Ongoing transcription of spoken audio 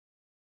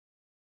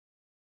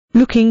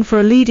Looking for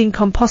a leading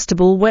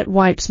compostable wet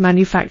wipes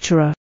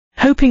manufacturer?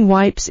 Hoping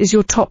Wipes is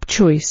your top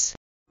choice.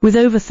 With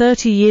over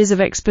 30 years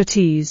of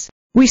expertise,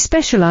 we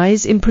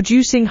specialize in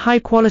producing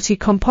high-quality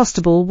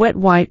compostable wet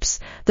wipes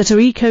that are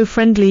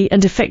eco-friendly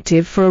and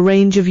effective for a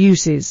range of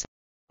uses.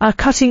 Our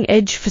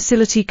cutting-edge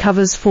facility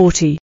covers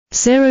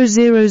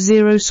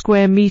 40,000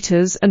 square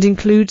meters and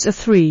includes a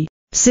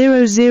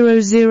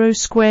 3,000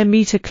 square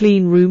meter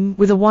clean room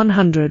with a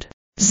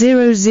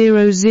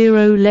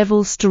 100,000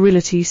 level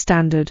sterility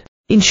standard,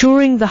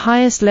 ensuring the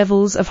highest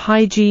levels of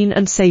hygiene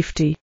and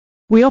safety.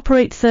 We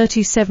operate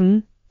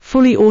 37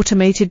 fully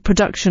automated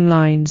production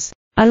lines,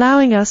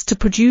 allowing us to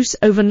produce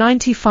over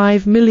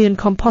 95 million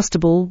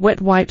compostable wet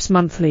wipes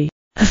monthly,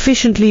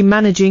 efficiently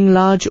managing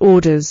large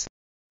orders.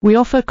 We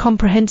offer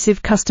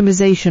comprehensive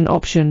customization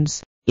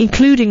options,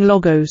 including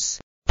logos,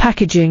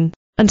 packaging,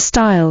 and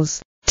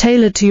styles,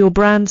 tailored to your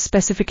brand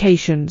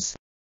specifications.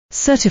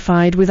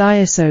 Certified with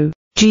ISO,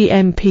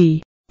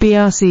 GMP,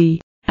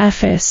 BRC,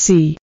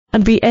 FSC,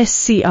 and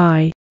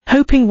BSCI,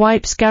 Hoping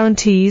Wipes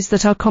guarantees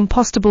that our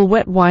compostable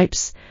wet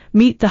wipes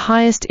meet the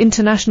highest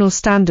international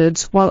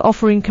standards while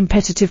offering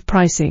competitive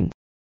pricing.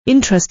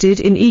 Interested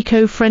in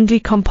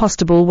eco-friendly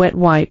compostable wet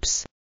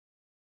wipes?